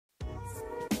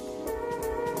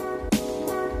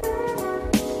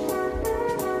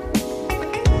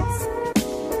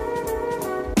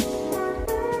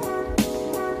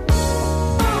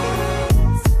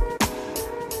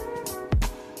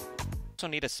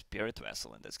need a Spirit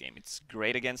Vessel in this game. It's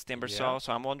great against Timbersaw,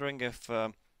 so I'm wondering if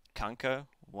Kanka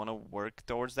want to work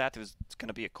towards that. It's going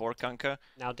to be a core Kanka.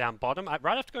 Now down bottom,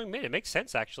 right after going mid, it makes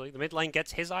sense actually. The mid lane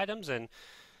gets his items, and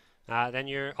then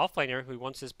your offlaner who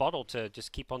wants his bottle to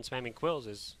just keep on spamming quills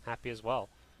is happy as well.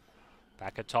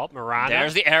 Back at top, Mirana.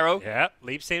 There's the arrow. Yeah,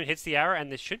 leaps in, hits the arrow,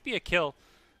 and this should be a kill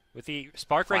with the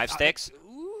Spark Ray. 5 sticks.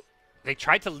 They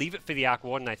tried to leave it for the Arc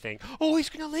Warden, I think. Oh, he's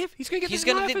going to live. He's going to get He's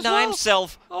the going knife to as deny well.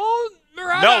 himself. Oh,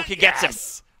 Mirana. No, he gets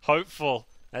him. Hopeful.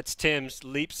 That's Tim's.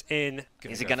 Leaps in.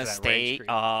 Is he going to stay?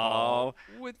 Oh.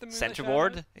 With the Sentry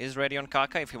Ward is ready on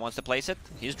Kaka if he wants to place it.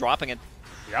 He's dropping it.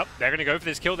 Yep, they're going to go for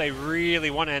this kill. They really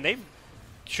want it, and they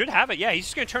should have it. Yeah, he's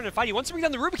just going to turn and fight. He wants to bring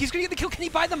down the Rubik. He's going to get the kill. Can he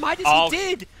buy the Midas? Oh. He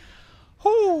did.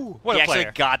 Whoo, what he a player.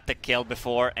 actually got the kill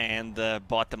before and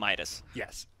bought the Midas.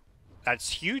 Yes.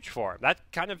 That's huge for him. That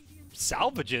kind of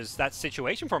salvages that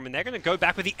situation for him, and they're going to go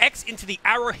back with the X into the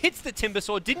arrow, hits the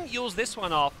Timbersaw, didn't use this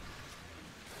one off,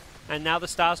 and now the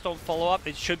Starstorm follow-up.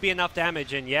 It should be enough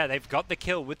damage, and yeah, they've got the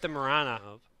kill with the Mirana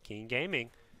of Keen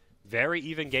Gaming. Very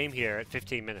even game here at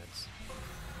 15 minutes.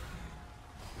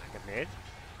 Back at mid.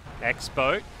 X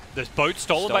boat. The boat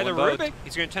stolen by the Rubik.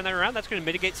 He's going to turn that around. That's going to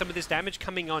mitigate some of this damage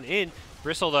coming on in.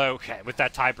 Bristle, though, okay, with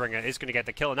that Tiebringer, is going to get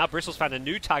the kill. And now Bristle's found a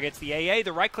new target. It's the AA.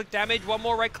 The right-click damage. One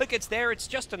more right-click. It's there. It's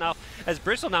just enough. As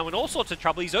Bristle now in all sorts of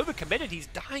trouble. He's overcommitted. He's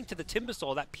dying to the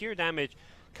Timbersaw. That pure damage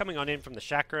coming on in from the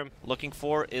Chakram. Looking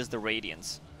for is the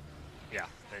Radiance. Yeah,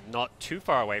 and not too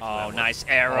far away from that. Oh, nice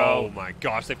arrow. Oh my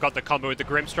gosh, they've got the combo with the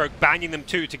Grimstroke, banging them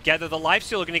two together. The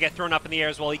Lifesteal are going to get thrown up in the air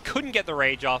as well. He couldn't get the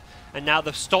Rage off, and now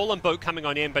the Stolen Boat coming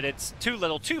on in, but it's too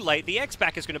little, too late. The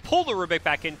X-Back is going to pull the Rubik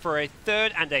back in for a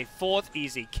third and a fourth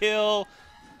easy kill.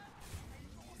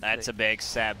 That's a big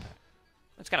Seb.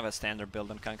 That's kind of a standard build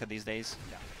on Kanka these days.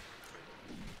 Yeah.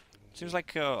 Seems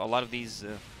like a lot of these,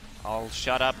 I'll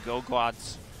shut up, go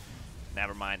gods.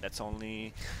 Never mind, that's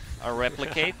only a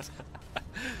replicate.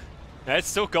 It's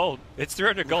still gold. It's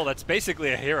 300 gold. That's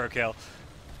basically a hero kill.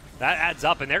 That adds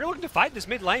up, and they're looking to fight this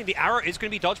mid lane. The arrow is going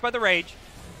to be dodged by the Rage.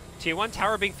 Tier 1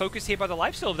 tower being focused here by the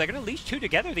Lifestealer. They're going to leash two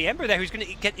together. The Ember there, who's going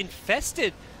to get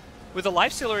infested with the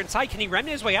Lifestealer inside. Can he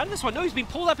remnant his way out of this one? No, he's been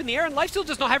pulled up in the air, and Lifestealer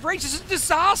does not have Rage. This is a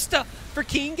disaster for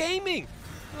Keen Gaming.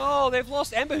 Oh, they've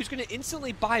lost Ember, who's going to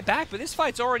instantly buy back, but this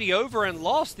fight's already over and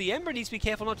lost. The Ember needs to be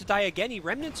careful not to die again. He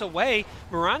remnants away.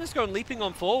 Mirana's going leaping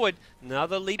on forward.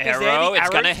 Another leap is there. It's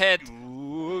going to hit.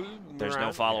 Ooh, There's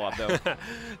no follow-up, though. I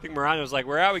think Mirana was like,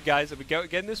 where are we, guys? Are we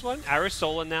getting this one? Arrow's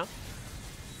stolen now.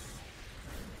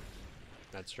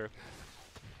 That's true.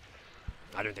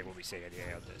 I don't think we'll be seeing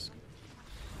any on this.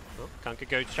 Oh, Kanka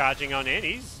goes charging on in.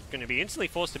 He's going to be instantly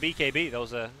forced to BKB. There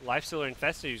was a Lifestealer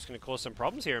infested who's going to cause some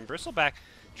problems here. And Bristleback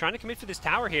trying to commit for this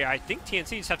tower here. I think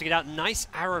TNC just have to get out. Nice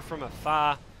arrow from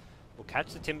afar. We'll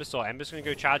catch the Timbersaw. Ember's going to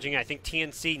go charging. I think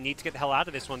TNC need to get the hell out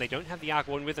of this one. They don't have the Arc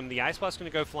Warden with them. The Ice Blast going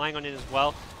to go flying on in as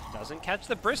well. Doesn't catch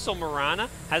the Bristle. Mirana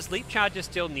has Leap Charger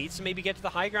still. Needs to maybe get to the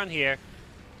high ground here.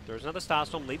 There's another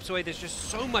Starstorm, leaps away. There's just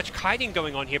so much kiting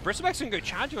going on here. Bristleback's going to go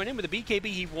charging on in with a BKB.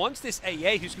 He wants this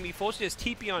AA, who's going to be forced to just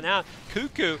TP on out.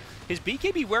 Cuckoo, his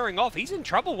BKB wearing off. He's in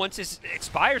trouble once this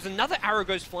expires. Another arrow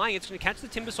goes flying. It's going to catch the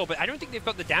Timbersaw, but I don't think they've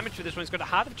got the damage for this one. It's got a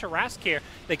Heart of Tarask here.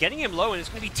 They're getting him low, and it's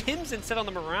going to be Tim's instead on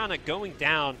the Mirana going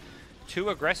down. Too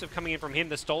aggressive coming in from him.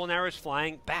 The Stolen Arrows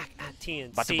flying back at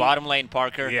TNC. But the bottom lane,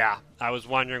 Parker. Yeah, I was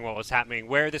wondering what was happening.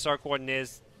 Where this Arc Warden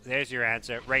is, there's your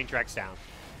answer. Rain tracks down.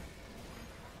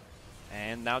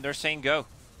 And now they're saying go.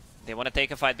 They want to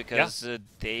take a fight because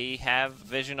they have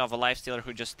vision of a Lifestealer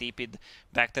who just TP'd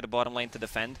back to the bottom lane to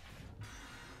defend.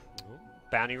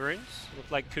 Bounty runes. Looked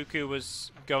like Cuckoo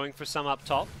was going for some up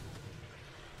top.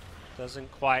 Doesn't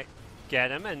quite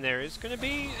get him, and there is going to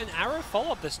be an arrow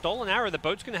follow-up. The Stolen Arrow. The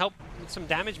boat's going to help with some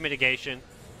damage mitigation.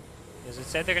 As I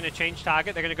said, they're going to change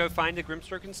target. They're going to go find the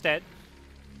Grimstroke instead.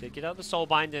 They get out the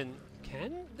Soulbind, and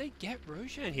can they get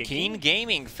Roshan here? Keen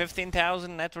Gaming,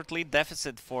 15,000 net worth lead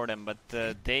deficit for them, but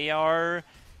they are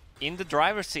in the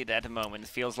driver's seat at the moment, it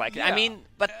feels like. Yeah. I mean,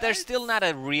 but they're still not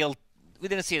a real... We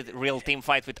didn't see a real team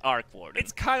fight with Arc Warden.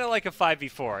 It's kind of like a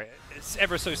 5v4. It's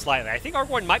ever so slightly. I think Arc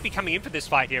Warden might be coming in for this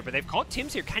fight here, but they've caught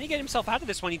Tim's here. Can he get himself out of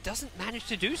this one? He doesn't manage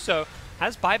to do so.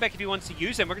 Has buyback if he wants to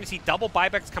use him. We're going to see double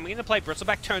buybacks coming into play.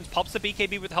 Bristleback turns, pops the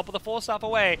BKB with the help of the Force Staff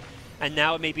away. And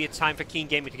now maybe it's time for Keen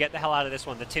Gaming to get the hell out of this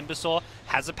one. The Timbersaw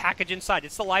has a package inside.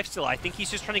 It's the Lifestealer. I think he's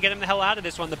just trying to get him the hell out of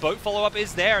this one. The boat follow-up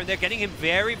is there, and they're getting him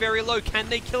very, very low. Can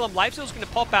they kill him? Lifestealer's going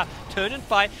to pop out, turn and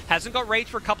fight. Hasn't got rage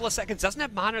for a couple of seconds. Doesn't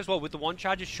have mana as well with the one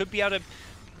charges. Should be able to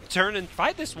turn and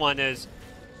fight this one as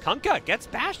Kunkka gets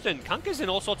bashed, and Kunkka's in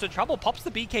all sorts of trouble. Pops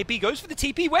the BKB, goes for the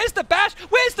TP. Where's the bash?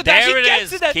 Where's the bash? He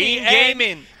gets it at the end.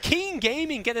 Gaming. Keen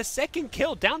Gaming get a second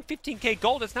kill, down 15k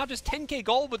gold. It's now just 10k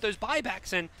gold with those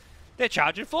buybacks, and they're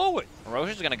charging forward.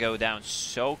 Roshan's gonna go down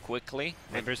so quickly.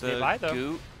 Ember's with nearby, the though.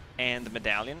 Goo and the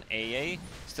Medallion. AA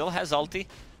still has ulti.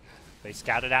 They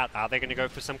scouted out. Are they going to go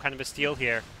for some kind of a steal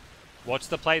here? What's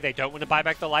the play? They don't want to buy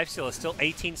back the lifesteal. Still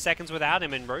 18 seconds without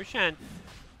him, and Roshan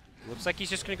looks like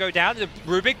he's just going to go down. The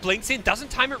Rubik blinks in, doesn't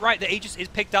time it right. The Aegis is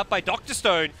picked up by Dr.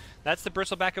 Stone. That's the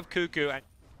bristleback of Cuckoo. And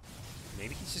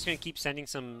maybe he's just going to keep sending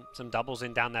some doubles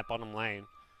in down that bottom lane.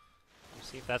 We'll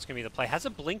see if that's going to be the play. Has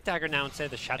a blink dagger now instead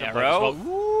of the shadow blade as well.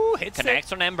 Ooh, hits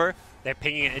Connects on Ember. They're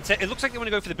pinging it. It looks like they want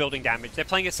to go for the building damage. They're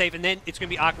playing it safe, and then it's going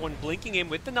to be Arc 1 blinking in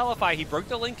with the Nullify. He broke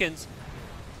the Lincolns.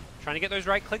 Trying to get those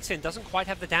right clicks in. Doesn't quite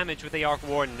have the damage with the Arc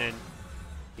Warden, and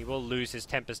he will lose his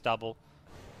Tempest double.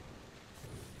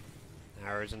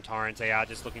 Arrows and Torrents, they are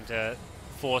just looking to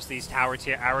force these towers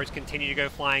here. Arrows continue to go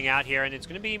flying out here, and it's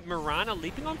going to be Mirana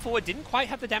leaping on forward. Didn't quite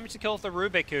have the damage to kill off the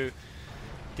Rubik, who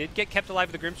did get kept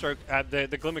alive with the Grimstroke,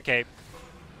 the Glimmer Cape.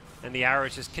 And the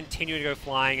arrows just continue to go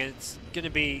flying, and it's going to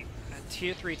be a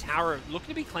tier 3 tower looking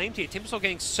to be claimed here. Timbersaw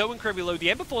getting so incredibly low. The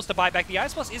Ember forced to buy back. The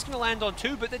Ice Blast is going to land on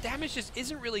 2, but the damage just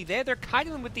isn't really there. They're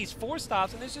kiting them with these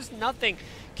 4-stars, and there's just nothing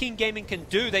King Gaming can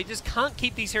do. They just can't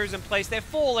keep these heroes in place. They're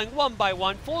falling one by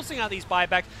one, forcing out these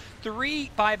buybacks. 3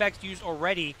 buybacks used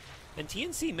already, and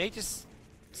TNC may just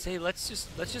say, let's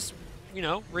just you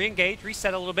know, re-engage,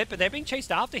 reset a little bit, but they're being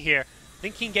chased after here. I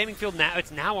think King Gaming feel now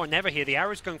it's now or never here. The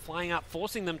arrows going flying up,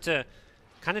 forcing them to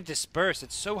kind of disperse.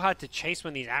 It's so hard to chase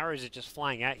when these arrows are just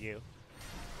flying at you.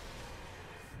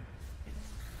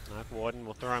 Arc Warden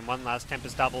will throw in one last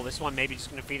Tempest double. This one maybe just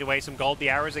going to feed away some gold. The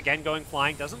arrows again going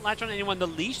flying. Doesn't latch on anyone. The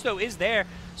leash, though, is there.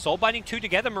 Soul Binding 2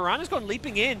 together. Mirana's gone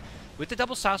leaping in with the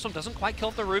double Starstorm. Doesn't quite kill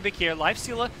off the Rubik here.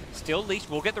 Lifestealer still leashed.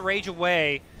 Will get the rage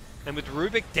away. And with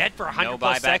Rubik dead for 100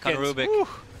 plus seconds. No buyback on Rubik. Whew,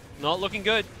 not looking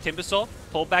good. Timbersaw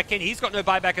pulled back in. He's got no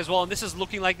buyback as well. And this is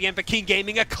looking like the Emperor King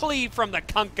Gaming. A cleave from the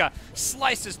Kunkka.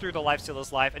 Slices through the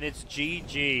Lifestealer's life. And it's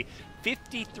GG.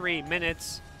 53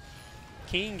 minutes.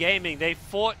 King Gaming, they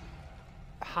fought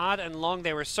hard and long.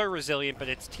 They were so resilient, but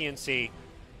it's TNC.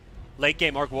 Late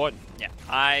game Arc Warden. Yeah,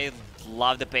 I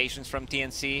love the patience from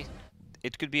TNC.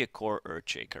 It could be a core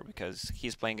Earthshaker because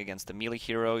he's playing against the melee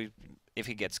hero. If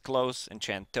he gets close,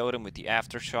 enchant Totem with the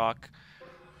Aftershock.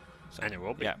 So, and it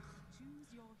will be. Yeah.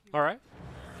 All right.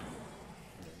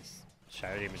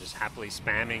 Shadow Demon just happily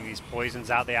spamming these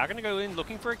poisons out. They are going to go in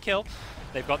looking for a kill.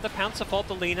 They've got the Pounce Support,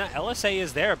 the Lina. LSA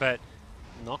is there, but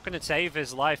not going to save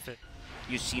his life.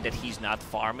 You see that he's not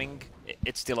farming.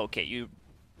 It's still okay. You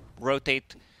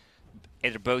rotate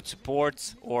either both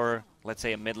supports or, let's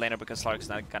say, a mid laner because Slark's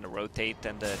not going to rotate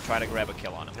and try to grab a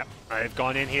kill on him. Yep. They've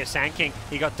gone in here. Sand King,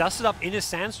 he got dusted up in his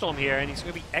Sandstorm here, and he's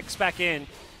going to be X back in.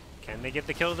 Can they give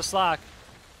the kill to the Slark?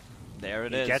 There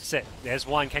it is. is. He gets it. There's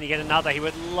one. Can he get another? He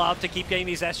would love to keep getting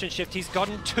these Ashen Shift. He's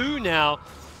gotten 2 now.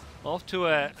 Off to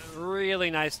a really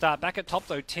nice start. Back at top,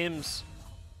 though, Tim's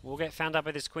will get found up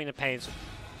with his Queen of Pains.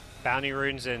 Bounty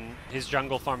runes and his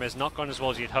jungle farm has not gone as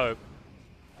well as you'd hope.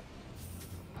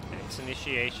 X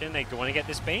initiation. They want to get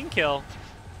this Bane kill.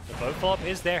 The bow follow-up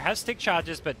is there. Has stick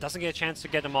charges, but doesn't get a chance to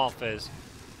get him off as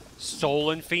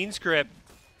Stolen Fiend's Grip.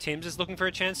 Tim's is looking for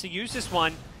a chance to use this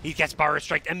one. He gets Burrow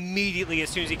Strike immediately as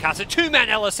soon as he casts it. 2-man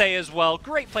LSA as well.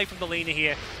 Great play from the Lina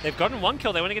here. They've gotten 1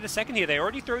 kill. They want to get a second here. They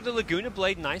already throw the Laguna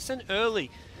Blade nice and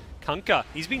early. Kunkka,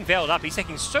 he's been veiled up. He's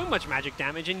taking so much magic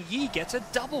damage, and Yi gets a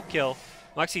double kill.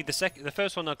 Well, actually, the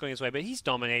first one not going his way, but he's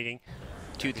dominating.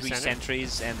 2-3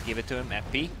 sentries and give it to him.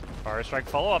 FP. Burrow Strike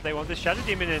follow-up. They want the Shadow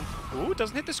Demon in. Ooh,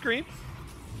 doesn't hit the screen.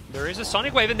 There is a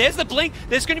Sonic Wave, and there's the blink.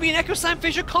 There's going to be an Echo Slam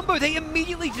Fissure combo. They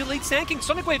immediately delete Sand King.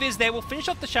 Sonic Wave is there. We'll finish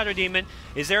off the Shadow Demon.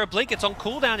 Is there a blink? It's on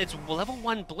cooldown. It's level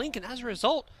 1 blink, and as a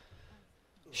result,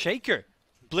 Shaker.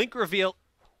 Blink reveal.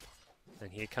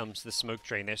 And here comes the smoke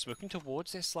drain. They're smoking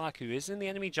towards their Slark, who is in the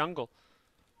enemy jungle.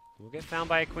 We'll get found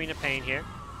by a Queen of Pain here.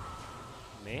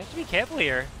 May have to be careful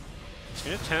here. He's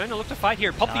going to turn and look to fight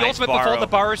here. Pop the ultimate before the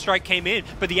Burrow Strike came in,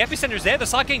 but the Epicenter's there. The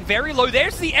Slark getting very low.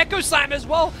 There's the Echo Slam as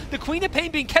well. The Queen of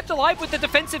Pain being kept alive with the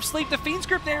defensive sleep. The Fiend's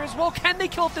Grip there as well. Can they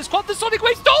kill off this quad? The Sonic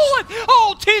Wave stolen!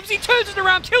 Oh, Tibbs, he turns it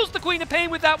around, kills the Queen of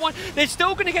Pain with that one. They're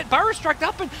still going to get Burrow Struck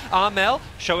up, and Armel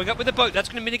showing up with a boat. That's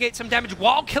going to mitigate some damage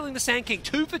while killing the Sand King.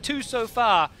 2 for 2 so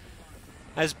far.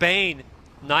 As Bane,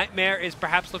 Nightmare is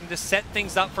perhaps looking to set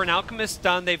things up for an Alchemist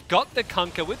stun. They've got the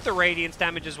Kunkka with the Radiance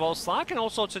damage as well. Slark in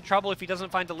all sorts of trouble if he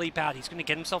doesn't find a leap out. He's going to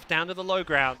get himself down to the low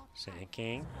ground. Sand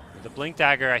King with the Blink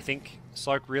Dagger. I think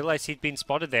Slark realized he'd been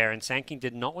spotted there, and Sand King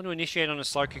did not want to initiate on a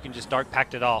Slark who can just Dark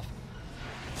Pact it off.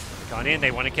 Gone in,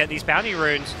 they want to get these bounty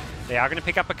runes. They are going to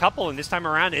pick up a couple, and this time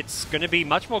around it's going to be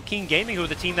much more Keen Gaming who are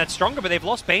the team that's stronger, but they've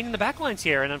lost Bane in the backlines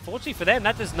here, and unfortunately for them,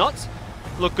 that does not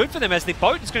look good for them as the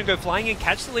boat is going to go flying in,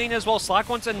 catch the lean as well. Slark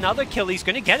wants another kill. He's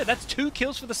going to get it. That's 2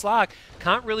 kills for the Slark.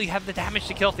 Can't really have the damage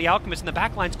to kill off the Alchemist in the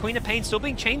backlines. Queen of Pain still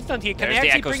being chain stunned here. Can they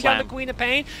actually bring down the Queen of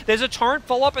Pain? There's a torrent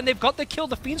follow-up, and they've got the kill.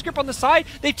 The Fiend's Grip on the side.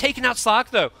 They've taken out Slark,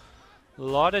 though. A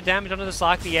lot of damage onto the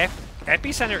Slark. The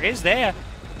epicenter is there.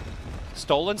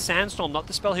 Stolen Sandstorm, not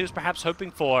the spell he was perhaps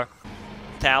hoping for.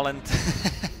 Talent.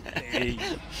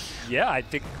 Yeah, I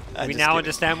think we now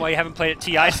understand why you haven't played at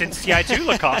TI since TI2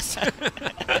 Lacoste.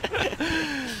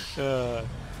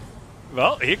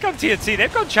 Well, here come TNC.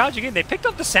 They've gone charging in. They picked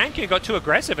up the Sankey and got too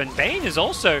aggressive, and Bane is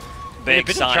also in a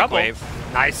bit of trouble. Wave.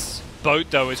 Nice boat,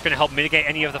 though, is going to help mitigate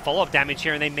any of the follow-up damage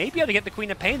here, and they may be able to get the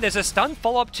Queen of Pain. There's a stun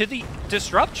follow-up to the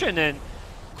Disruption, and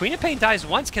Queen of Pain dies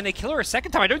once. Can they kill her a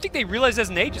second time? I don't think they realize there's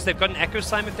an Aegis. They've got an Echo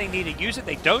Slam if they need to use it.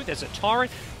 They don't. There's a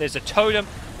Torrent. There's a Totem.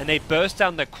 And they burst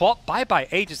down the Quap. Bye-bye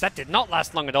Aegis. That did not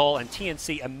last long at all. And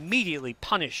TNC immediately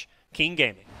punish Keen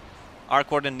Gaming. Arc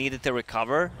Warden needed to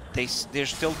recover. They're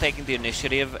still taking the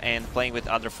initiative and playing with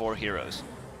other 4 heroes.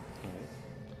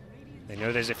 They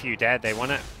know there's a few dead. They want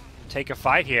to take a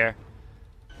fight here.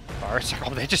 Oh,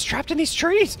 they're just trapped in these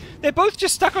trees. They're both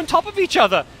just stuck on top of each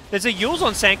other. There's a Yule's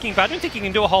on Sanking, but I don't think he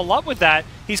can do a whole lot with that.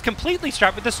 He's completely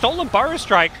strapped with the stolen Burrow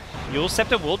Strike. Yule's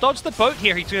Scepter will dodge the boat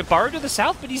here. He's going to burrow to the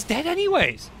south, but he's dead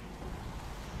anyways.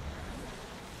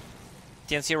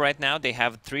 TNC right now, they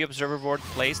have 3 Observer Board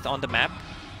placed on the map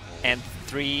and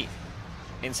 3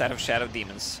 inside of Shadow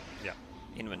Demons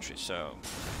inventory. So,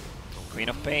 Queen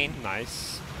of Pain.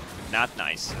 Nice. Not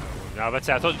nice. No, but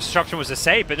I thought Disruption was a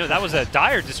save, but no, that was a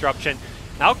dire Disruption.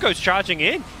 Alco's charging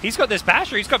in. He's got this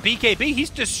Basher. He's got BKB. He's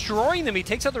destroying them. He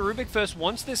takes out the Rubik first,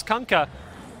 wants this Kunkka.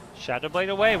 Shadowblade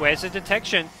away. Where's the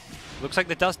detection? Looks like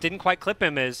the dust didn't quite clip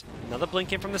him. As another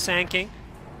blink in from the Sand King.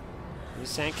 The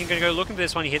Sand King going to go looking for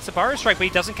this one. He hits the Burrow Strike, but he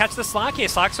doesn't catch the Slark here.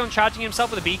 Slark's on charging himself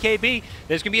with a BKB.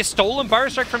 There's going to be a stolen Burrow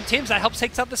Strike from Tim's. That helps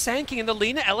take out the Sand King, and the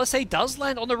Lina LSA does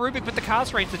land on the Rubik with the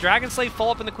cast range. The Dragon Slave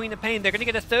follow up in the Queen of Pain. They're going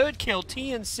to get a 3rd kill.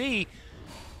 TNC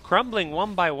crumbling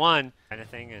 1 by 1.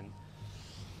 Anything, and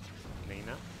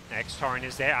Lina. X-Torrent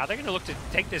is there. Are they going to look to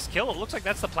take this kill? It looks like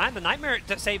that's the plan. The Nightmare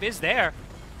save is there.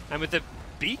 And with the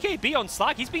BKB on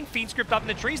Slark, he's being Fiend Script up in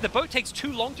the trees. The boat takes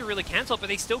too long to really cancel it, but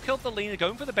they still killed the Lina,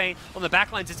 going for the Bane. On the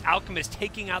backlines, it's Alchemist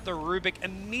taking out the Rubik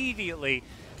immediately.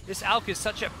 This Alk is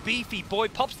such a beefy boy.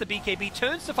 Pops the BKB,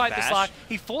 turns to fight the Slark.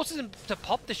 He forces him to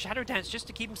pop the Shadow Dance just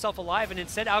to keep himself alive, and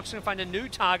instead Alk's going to find a new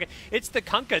target. It's the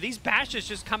Kunkka. These bashes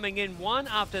just coming in one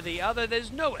after the other.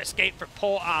 There's no escape for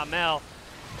poor Armel.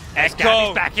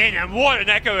 Echo's back in, and what an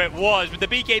echo it was, with the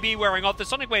BKB wearing off. The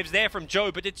Sonic Wave's there from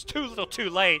Joe, but it's too little too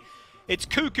late. It's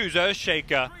Cuckoo's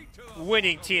Earthshaker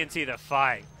winning TNC the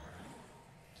fight.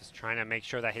 Just trying to make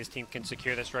sure that his team can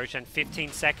secure this Roshan.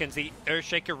 15 seconds, the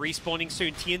Earthshaker respawning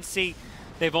soon. TNC,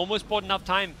 they've almost bought enough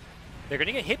time. They're going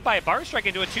to get hit by a Burrow Strike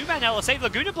into a 2-man LSA.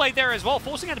 Laguna Blade there as well,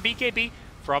 forcing out a BKB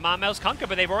from Armel's Kunkka,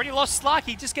 but they've already lost Slark.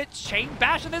 He just gets chain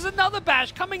bash, and there's another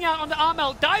bash coming out onto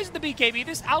Armel. Dies in the BKB.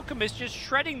 This Alchemist just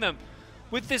shredding them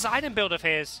with this item build of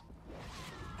his.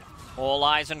 All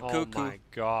eyes on Cuckoo. Oh my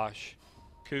gosh.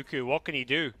 Cuckoo, what can he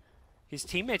do? His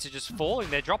teammates are just falling.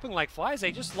 They're dropping like flies.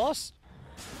 They just lost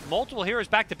multiple heroes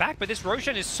back to back, but this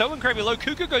Roshan is so incredibly low.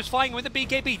 Cuckoo goes flying with the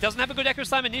BKB. Doesn't have a good Echo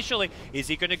Slam initially. Is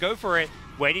he going to go for it?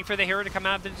 Waiting for the hero to come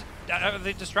out of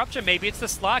the Disruption. Maybe it's the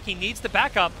Slark. He needs the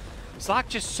backup. Slark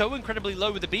just so incredibly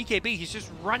low with the BKB. He's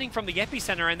just running from the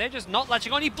epicenter, and they're just not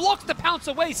latching on. He blocks the pounce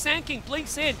away. Sand King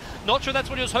blinks in. Not sure that's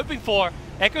what he was hoping for.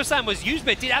 Echo Slam was used,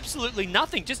 but it did absolutely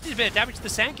nothing. Just did a bit of damage to the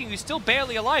Sand King, who's still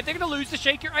barely alive. They're going to lose the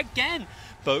Shaker again.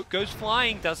 Boat goes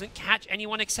flying, doesn't catch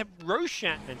anyone except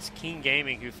Roshan. And it's Keen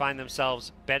Gaming who find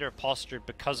themselves better postured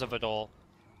because of it all.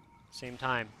 Same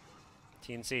time,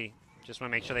 TNC just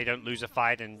want to make sure they don't lose a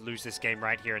fight and lose this game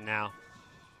right here and now.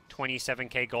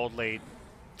 27k gold lead.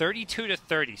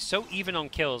 32-30, so even on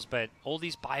kills, but all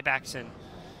these buybacks and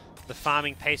the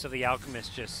farming pace of the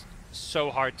Alchemist just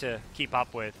so hard to keep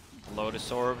up with.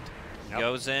 Lotus Orb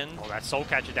goes in. Oh, that Soul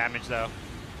Catcher damage, though.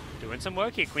 Doing some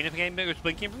work here. Queen of the Game was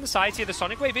blinking from the sides here. The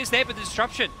Sonic Wave is there, but the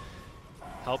Disruption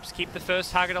helps keep the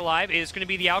first target alive. It is going to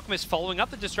be the Alchemist following up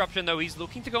the Disruption, though. He's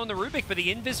looking to go on the Rubik, but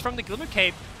the Invis from the Glimmer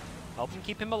Cape helping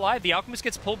keep him alive. The Alchemist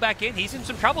gets pulled back in. He's in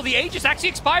some trouble. The Aegis actually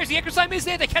expires. The Echo Slam is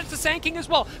there. They catch the Sand King as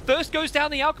well. First goes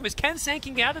down the Alchemist. Can Sand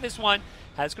King get out of this one?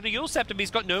 Has got a Yule Scepter, but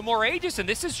he's got no more Aegis, and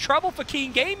this is trouble for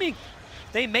Keen Gaming.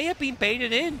 They may have been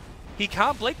baited in. He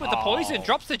can't blink with the poison.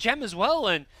 Drops the gem as well,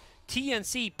 and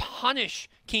TNC punish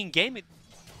Keen Gaming.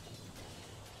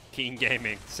 Keen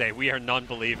Gaming say, we are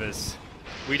non-believers.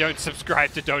 We don't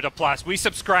subscribe to Dota Plus. We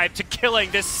subscribe to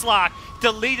killing this Slark.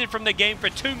 Deleted from the game for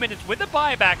 2 minutes with a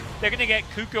buyback. They're going to get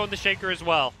Cuckoo on the Shaker as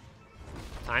well.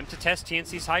 Time to test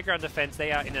TNC's high ground defense.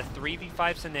 They are in a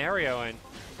 3v5 scenario, and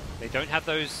they don't have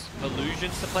those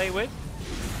illusions to play with.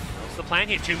 What's the plan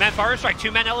here? 2-man Burrow Strike,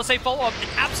 2-man LSA follow-up. An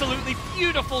absolutely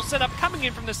beautiful setup coming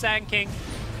in from the Sand King.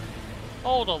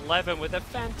 Old 11 with a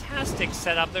fantastic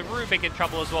setup. The Rubik in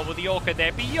trouble as well with the Orca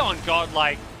there. Beyond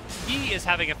godlike. He is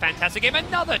having a fantastic game.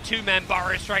 Another 2-man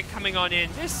Burrow Strike coming on in.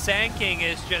 This Sand King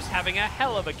is just having a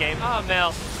hell of a game.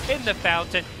 Armel in the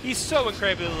fountain. He's so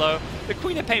incredibly low. The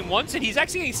Queen of Pain wants it. He's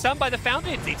actually getting stunned by the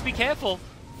fountain. He needs to be careful.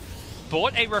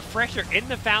 Bought a refresher in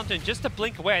the fountain just to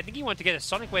blink away. I think he wanted to get a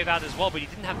Sonic Wave out as well, but he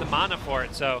didn't have the mana for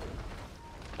it. So,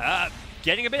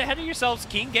 getting a bit ahead of yourselves.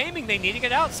 Keen Gaming, they need to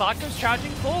get out. Sarko's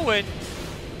charging forward.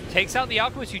 Takes out the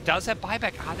Alchemist, who does have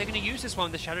buyback. Are they going to use this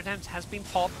one? The Shadow Dance has been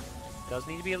popped. Does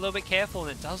need to be a little bit careful,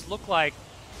 and it does look like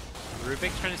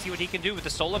Rubik's trying to see what he can do with the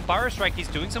Soul and Burrow Strike. He's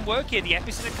doing some work here. The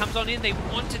Epicenter comes on in. They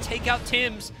want to take out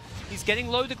Tims. He's getting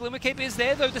low. The Glimmer Cape is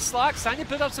there, though. The Slark starting to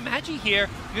build up some Agi here.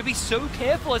 You're going to be so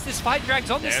careful as this fight drags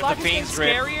on. The Slark is getting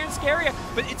scarier and scarier.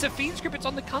 But it's a Fiend's Grip. It's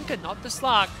on the Kunkka, not the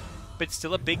Slark. But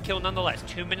still a big kill nonetheless.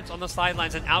 2 minutes on the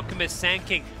sidelines. And Alchemist, Sand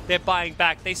King, they're buying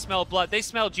back. They smell blood. They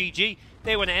smell GG.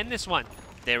 They want to end this one.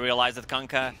 They realize that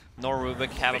Kunkka nor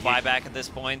Rubik have a buyback at this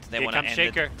point. They want to end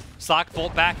Shaker. it. Slark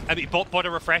bought back. Bought a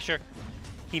refresher.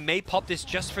 He may pop this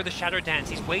just for the Shadow Dance.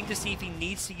 He's waiting to see if he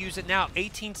needs to use it now.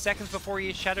 18 seconds before he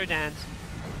has Shadow Dance.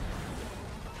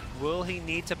 Will he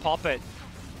need to pop it?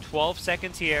 12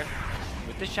 seconds here.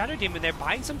 With the Shadow Demon, they're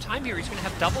buying some time here. He's going to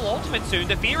have double ultimate soon.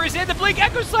 The Fear is there. The Blink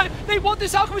Echo Slam. They want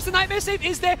this Alchemist. The Nightmare Save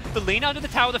is there. The lean under the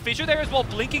tower. The Fissure there as well.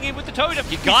 Blinking in with the Totem.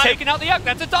 He's taking out the Yuck.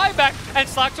 That's a dieback. And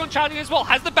Slark's on charging as well.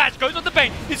 Has the Batch. Goes on the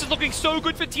Bane. This is looking so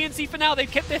good for TNC for now. They've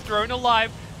kept their throne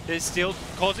alive. They're still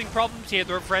causing problems here.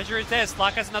 The Refresher is there.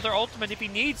 Slark has another ultimate if he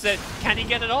needs it. Can he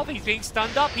get it off? He's being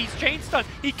stunned up. He's chain stunned.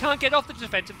 He can't get off. The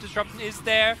defensive disruption is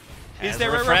there. Is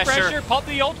there a refresher? Pop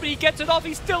the ultimate, he gets it off,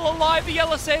 he's still alive, the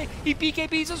LSA, he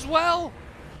BKBs as well.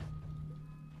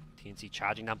 TNC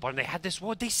charging down bottom, they had this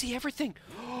ward, they see everything.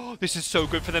 Oh, this is so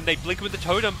good for them, they blink with the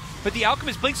Totem, but the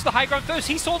Alchemist blinks to the high ground first,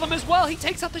 he saw them as well, he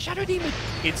takes out the Shadow Demon.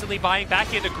 Instantly buying back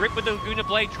here, the grip with the Laguna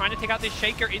Blade, trying to take out this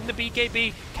Shaker in the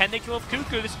BKB. Can they kill off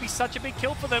Cuckoo? This would be such a big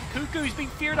kill for them. Cuckoo's being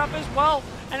feared up as well,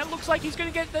 and it looks like he's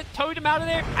going to get the Totem out of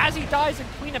there as he dies, and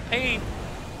Queen of Pain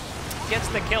gets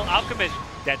the kill. Alchemist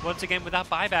dead once again without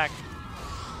buyback.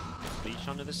 Leash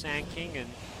onto the Sand King and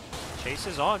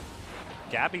chases on.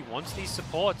 Gabby wants these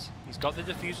supports. He's got the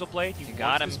Diffusal Blade. He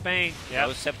got him. Spain. Yep.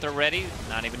 No Scepter ready.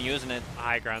 Not even using it.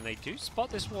 High ground. They do spot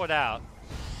this ward out.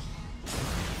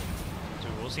 So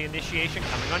we'll see initiation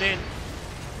coming on in.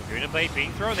 Laguna Blade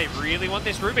being thrown. They really want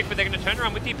this Rubik, but they're going to turn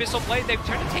around with the Abyssal Blade. They're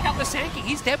trying to take out the Sand King.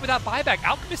 He's dead without buyback.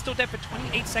 Alchemist still dead for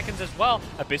 28 seconds as well.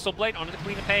 Abyssal Blade onto the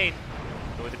Queen of Pain.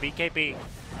 Go with the BKB.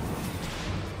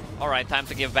 All right, time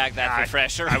to give back that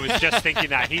refresher. I was just thinking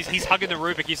that. He's hugging the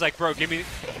Rubik. He's like, bro, give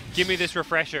me this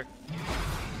refresher.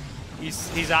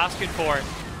 He's asking for it.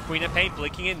 Queen of Pain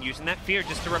blinking in, using that fear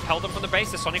just to repel them from the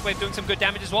base. The Sonic Wave doing some good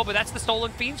damage as well, but that's the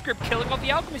stolen Fiend's Grip killing off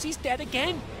the Alchemist. He's dead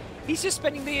again. He's just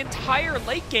spending the entire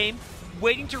late game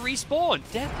waiting to respawn.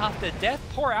 Death after death.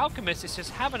 Poor Alchemist is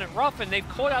just having it rough, and they've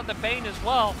caught out the Bane as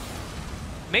well.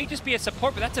 May just be a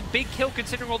support, but that's a big kill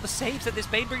considering all the saves that this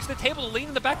Bane brings to the table. The lean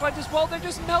in the backline as well. They're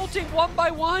just melting one by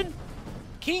one.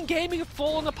 Keen Gaming have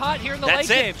fallen apart here in the late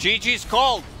game. That's it. GG's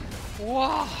called.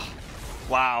 Wow.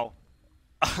 Wow.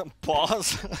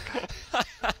 Pause.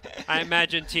 I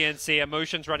imagine TNC,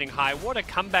 emotions running high. What a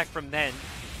comeback from then.